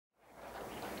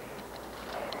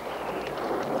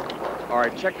All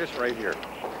right, check this right here.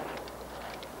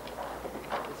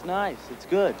 It's nice. It's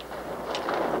good.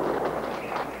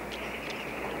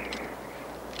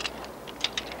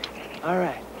 All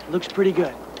right. Looks pretty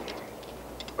good.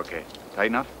 Okay. Tight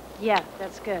enough? Yeah,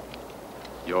 that's good.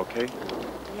 You okay?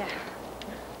 Yeah.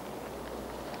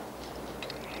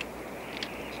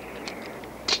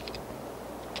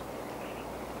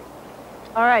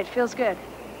 All right, feels good.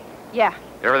 Yeah.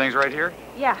 Everything's right here?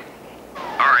 Yeah. All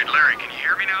right, Larry, can you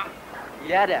hear me now?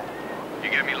 Yeah, Dad. You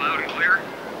get me loud and clear?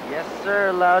 Yes,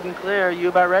 sir. Loud and clear. You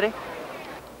about ready?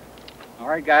 All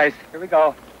right, guys, here we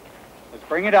go. Let's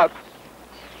bring it up.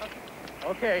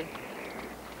 Okay.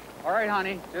 All right,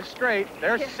 honey, just straight.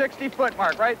 There's 60-foot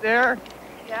mark right there.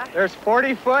 Yeah. There's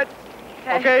 40 foot.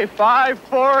 Okay, 5,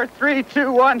 4, 3,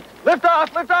 2, 1. Lift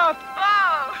off, lift off.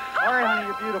 Whoa! All right, honey,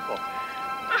 you're beautiful.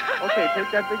 Okay,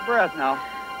 take that big breath now.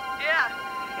 Yeah.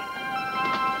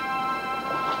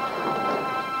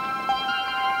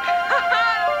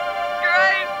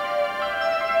 Great.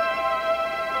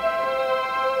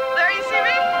 Larry, you see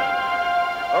me?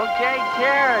 Okay,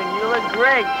 Karen. You look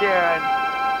great, Karen.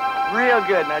 Real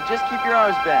good. Now just keep your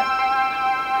arms bent.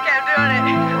 Okay, I'm doing it.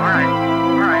 All right.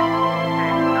 Okay,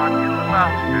 now to the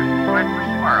left. There's a for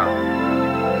tomorrow.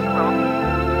 Just a little.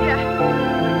 Yeah.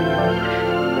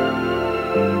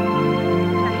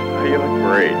 Oh, you look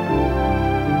great.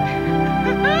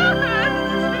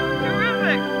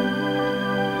 Terrific.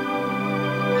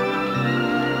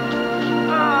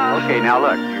 Okay, now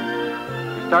look.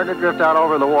 You're starting to drift out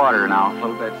over the water now a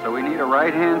little bit, so we need a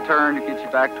right-hand turn to get you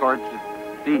back towards the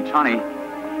beach. Honey.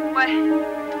 What?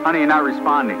 Honey, you're not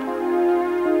responding.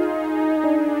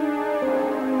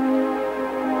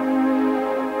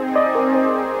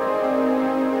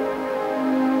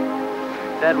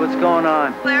 Dad, what's going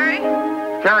on? Larry?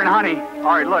 Karen, honey.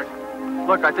 All right, look.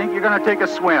 Look, I think you're going to take a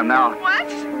swim now. What?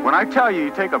 When I tell you,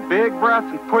 you take a big breath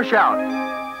and push out.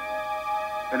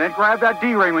 And then grab that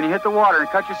D-ring when you hit the water and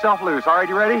cut yourself loose. All right,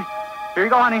 you ready? Here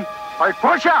you go, honey. All right,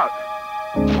 push out.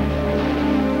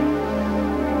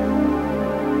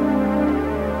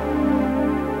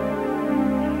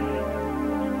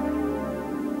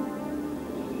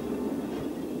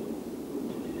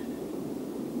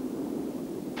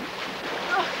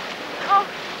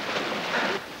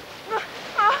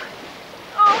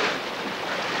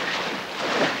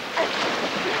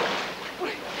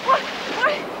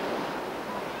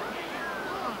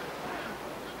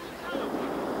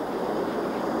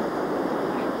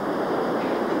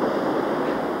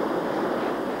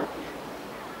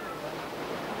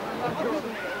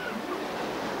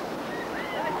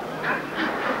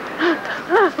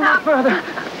 Not further.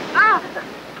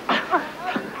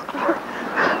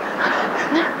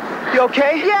 You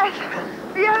okay? Yes.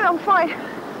 Yeah, I'm fine.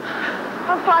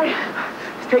 I'm fine.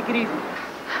 Just take it easy.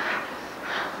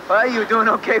 Well, you were doing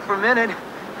okay for a minute.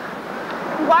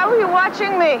 Why were you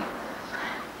watching me?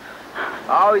 I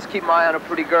always keep my eye on a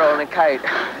pretty girl in a kite.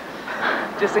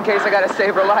 Just in case I gotta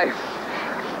save her life.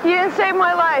 You didn't save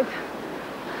my life.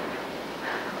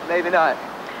 Maybe not.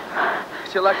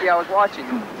 But you're lucky I was watching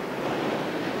you.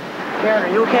 Karen,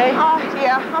 are you okay? Oh,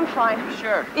 yeah, I'm fine.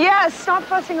 Sure. Yes, stop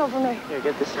fussing over me. Here,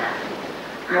 get this.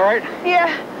 You all right? Yeah,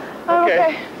 I'm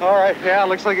okay. All right. Yeah,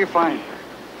 looks like you're fine.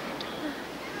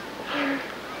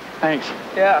 Thanks.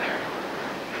 Yeah.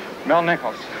 Mel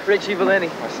Nichols. Richie Valeni.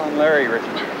 My son Larry, Richie.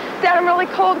 Dad, I'm really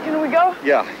cold. Can we go?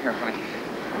 Yeah, here, honey.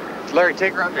 Larry,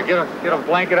 take her out there. Get a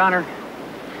blanket on her.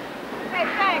 Hey,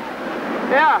 thanks.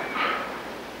 Yeah.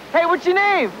 Hey, what's your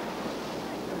name?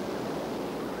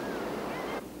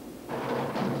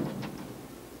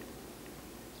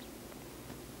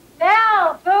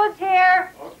 Mel, food's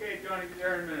here. Okay, Johnny, be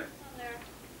there in a minute.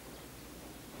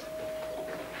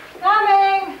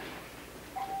 Coming.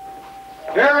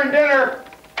 Darren, dinner.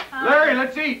 Larry,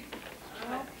 let's eat.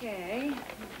 Okay.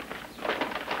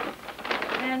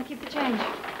 And keep the change.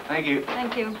 Thank you.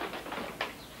 Thank you.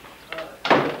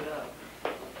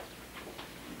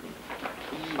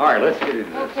 All right, let's get into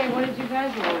this. Okay, what did you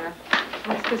guys order?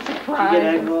 What's the Did surprise? you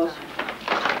get egg rolls?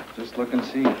 Just look and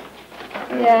see.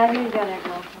 Yeah, you got egg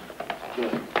rolls.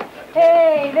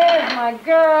 Hey, there's my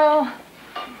girl.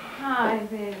 Hi,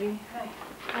 baby. Hi.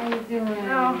 How you doing?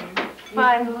 Oh, You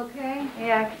fine. feel okay?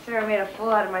 Yeah, I consider I made a fool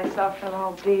out of myself for the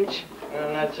whole beach.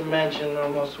 And not to mention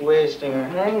almost wasting her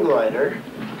hang glider.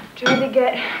 Tried to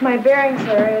get my bearings,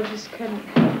 Larry. I just couldn't.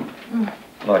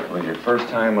 Look, it was your first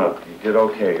time up. You did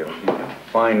okay. It'll be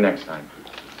fine next time.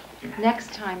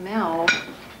 Next time, Mel.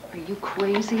 Are you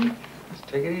crazy? Just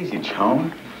take it easy,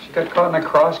 Joan. She got caught in a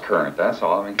cross current, that's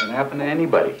all. I mean, it can happen to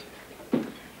anybody. You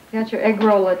got your egg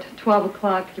roll at 12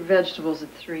 o'clock, your vegetables at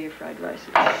 3, your fried rice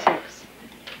at 6.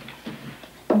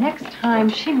 next time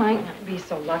she might not be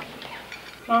so lucky.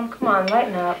 Mom, come on,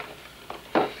 lighten up.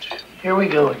 Here we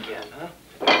go again, huh?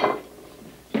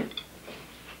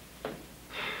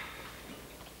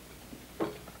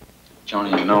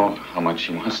 Joni, you know how much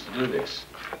she wants to do this.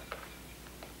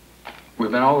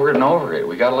 We've been over it and over it.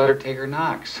 We gotta let her take her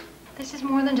knocks. This is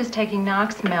more than just taking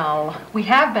knocks, Mel. We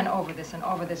have been over this and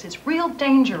over this. It's real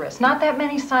dangerous. Not that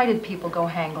many sighted people go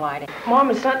hang gliding. Mom,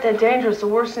 it's not that dangerous. The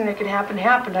worst thing that could happen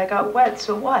happened. I got wet,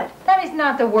 so what? That is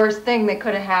not the worst thing that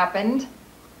could have happened.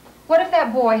 What if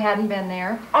that boy hadn't been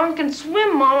there? I can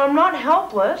swim, Mom. I'm not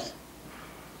helpless.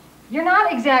 You're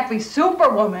not exactly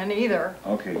Superwoman either.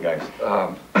 Okay, guys.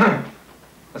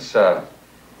 Let's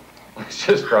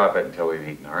just drop it until we've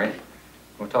eaten, all right?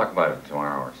 We'll talk about it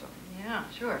tomorrow or something. Yeah,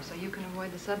 sure. So you can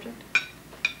avoid the subject?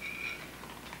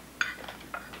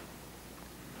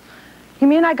 You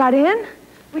mean I got in?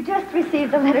 We just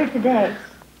received the letter today.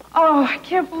 Oh, I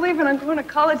can't believe it. I'm going to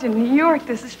college in New York.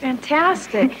 This is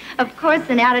fantastic. Of course,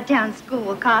 an out-of-town school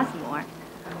will cost more.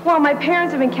 Well, my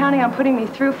parents have been counting on putting me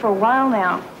through for a while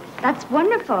now. That's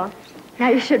wonderful. Now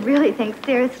you should really think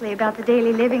seriously about the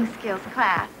daily living skills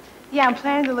class. Yeah, I'm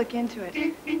planning to look into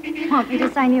it. Want me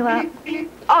to sign you up?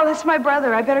 Oh, that's my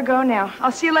brother. I better go now.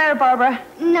 I'll see you later, Barbara.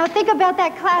 No, think about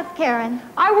that class, Karen.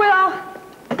 I will.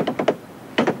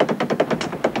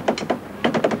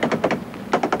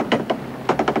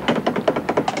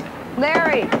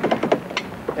 Larry,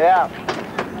 Yeah,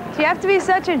 do you have to be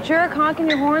such a jerk honking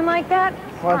your horn like that?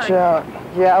 watch out.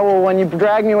 Yeah, well, when you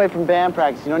drag me away from band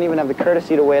practice, you don't even have the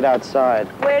courtesy to wait outside.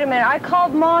 Wait a minute. I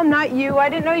called Mom, not you. I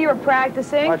didn't know you were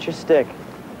practicing. Watch your stick.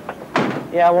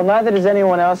 Yeah, well, neither does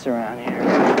anyone else around here.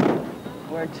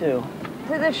 Where to?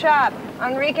 To the shop.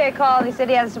 Enrique called. He said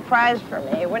he had a surprise for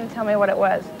me. He wouldn't tell me what it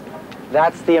was.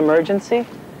 That's the emergency?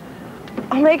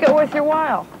 I'll make it worth your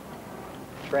while.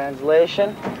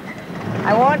 Translation?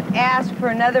 I won't ask for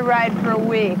another ride for a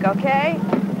week, okay?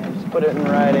 Just put it in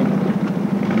writing.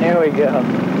 Here we go.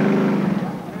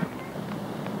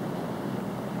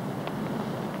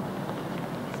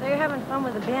 So you're having fun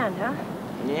with the band, huh?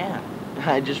 Yeah,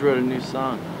 I just wrote a new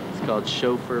song. It's called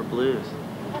Chauffeur Blues.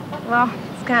 Well,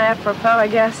 it's kind of apropos, I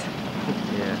guess.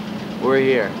 Yeah, we're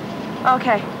here.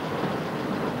 Okay.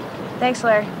 Thanks,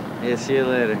 Larry. Yeah, see you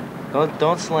later.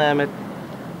 Don't slam it.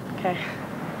 Okay.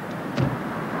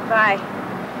 Bye.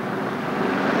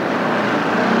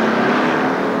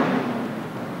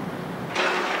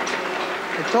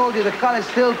 I told you the color's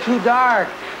still too dark.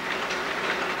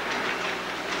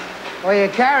 Oh, you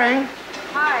Karen?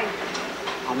 Hi.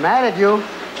 I'm mad at you.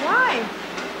 Why?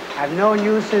 I've known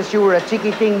you since you were a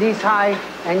cheeky thing this high,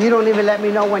 and you don't even let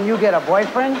me know when you get a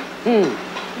boyfriend?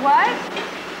 What?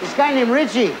 This guy named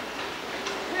Richie.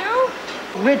 Who?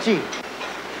 Richie.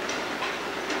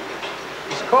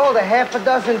 He's called a half a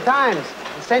dozen times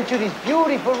and sent you these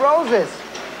beautiful roses.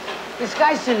 This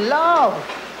guy's in love.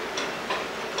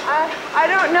 I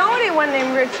don't know anyone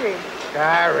named Richie.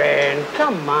 Karen,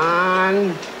 come on.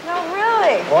 No,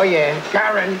 really. Oh, yeah.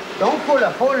 Karen, don't pull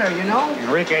a fuller, you know?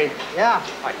 Enrique, Yeah.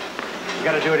 you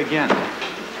gotta do it again.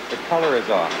 The color is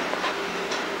off.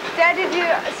 Dad, did you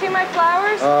see my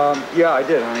flowers? Yeah, I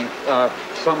did, honey.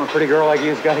 Something a pretty girl like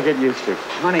you's got to get used to.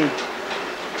 Honey,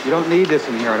 you don't need this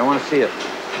in here. I don't want to see it.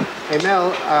 Hey,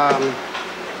 Mel,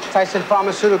 Tyson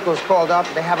Pharmaceuticals called up.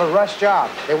 They have a rush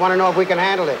job. They want to know if we can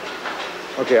handle it.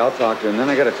 Okay, I'll talk to him. Then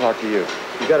I got to talk to you.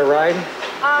 You got a ride?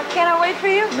 Can I wait for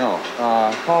you? No.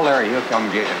 Call Larry. He'll come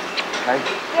get you. Okay?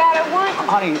 Dad, I want to...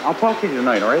 Honey, I'll talk to you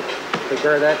tonight, all right? Take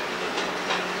care of that.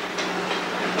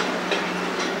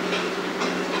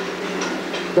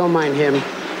 Don't mind him.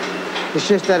 It's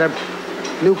just that a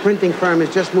new printing firm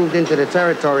has just moved into the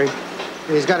territory,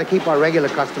 and he's got to keep our regular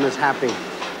customers happy.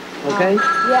 Okay?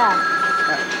 Yeah.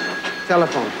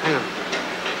 Telephone. Hang on.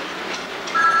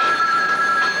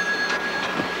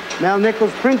 Mel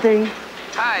Nichols Printing.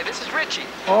 Hi, this is Richie.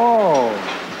 Oh,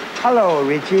 hello,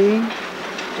 Richie.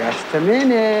 Just a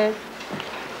minute.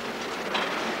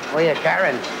 Oh, yeah,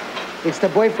 Karen. It's the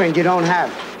boyfriend you don't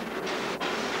have.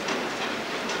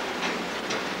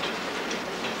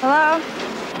 Hello?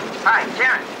 Hi,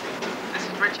 Karen. This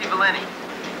is Richie Valeni.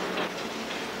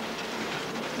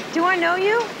 Do I know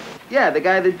you? Yeah, the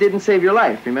guy that didn't save your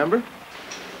life, remember?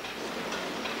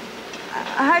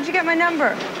 How'd you get my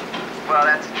number? Well,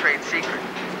 that's a trade secret.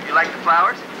 You like the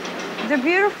flowers? They're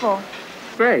beautiful.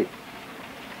 Great.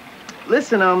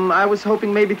 Listen, I was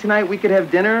hoping maybe tonight we could have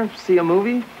dinner, see a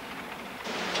movie.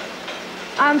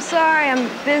 I'm sorry, I'm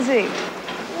busy.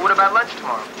 What about lunch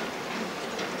tomorrow?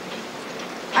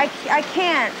 I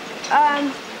can't.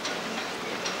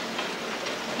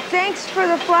 Thanks for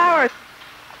the flowers.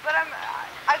 But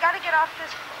I gotta get off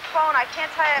this phone. I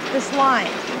can't tie up this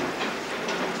line.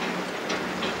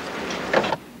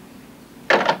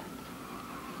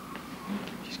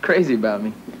 She's crazy about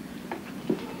me.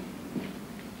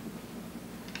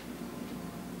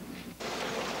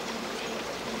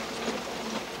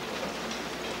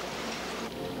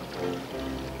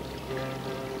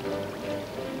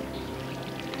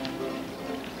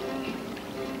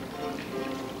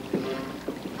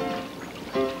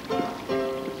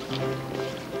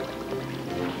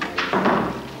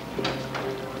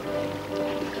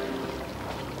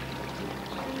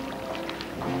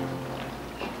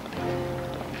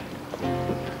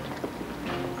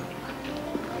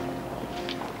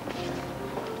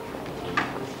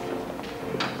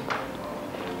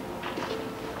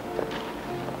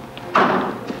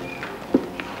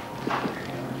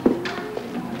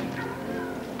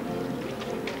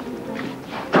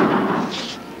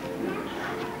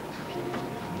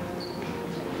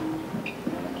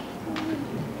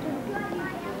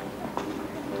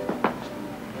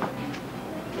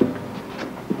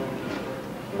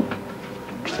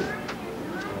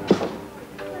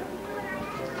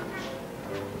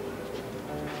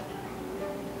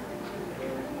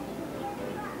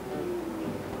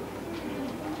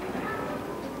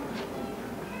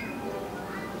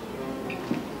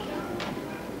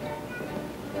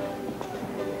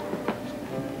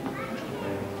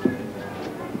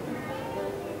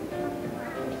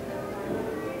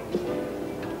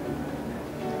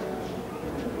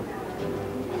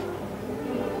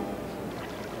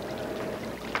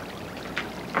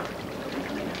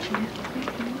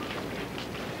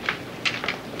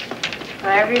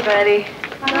 Bye, everybody.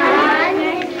 Bye,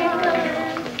 Miss Nicholas.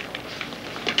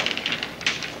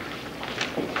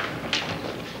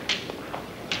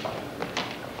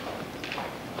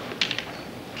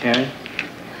 Karen?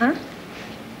 Huh?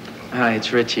 Hi,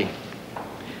 it's Richie.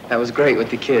 That was great with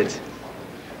the kids.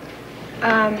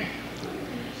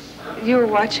 You were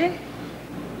watching?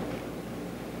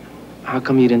 How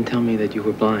come you didn't tell me that you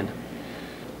were blind?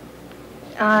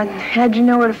 How'd you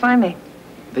know where to find me?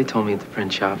 They told me at the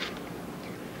print shop.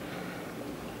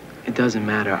 It doesn't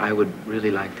matter. I would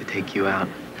really like to take you out.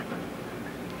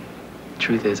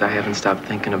 Truth is, I haven't stopped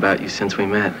thinking about you since we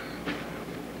met.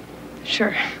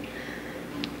 Sure.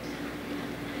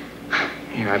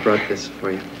 Here, I brought this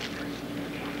for you.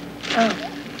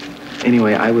 Oh.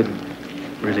 Anyway, I would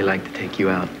really like to take you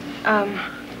out.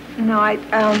 No, I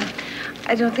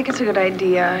don't think it's a good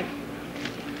idea.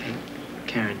 Hey,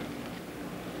 Karen.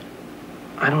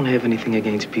 I don't have anything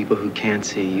against people who can't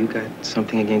see. You got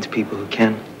something against people who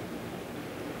can?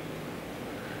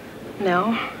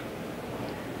 No.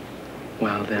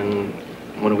 Well, then,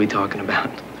 what are we talking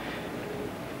about?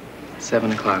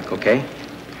 7 o'clock, okay?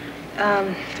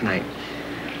 Tonight.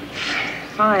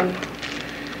 Fine.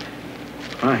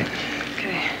 All right.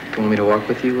 Okay. You want me to walk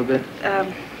with you a little bit?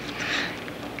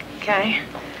 Okay.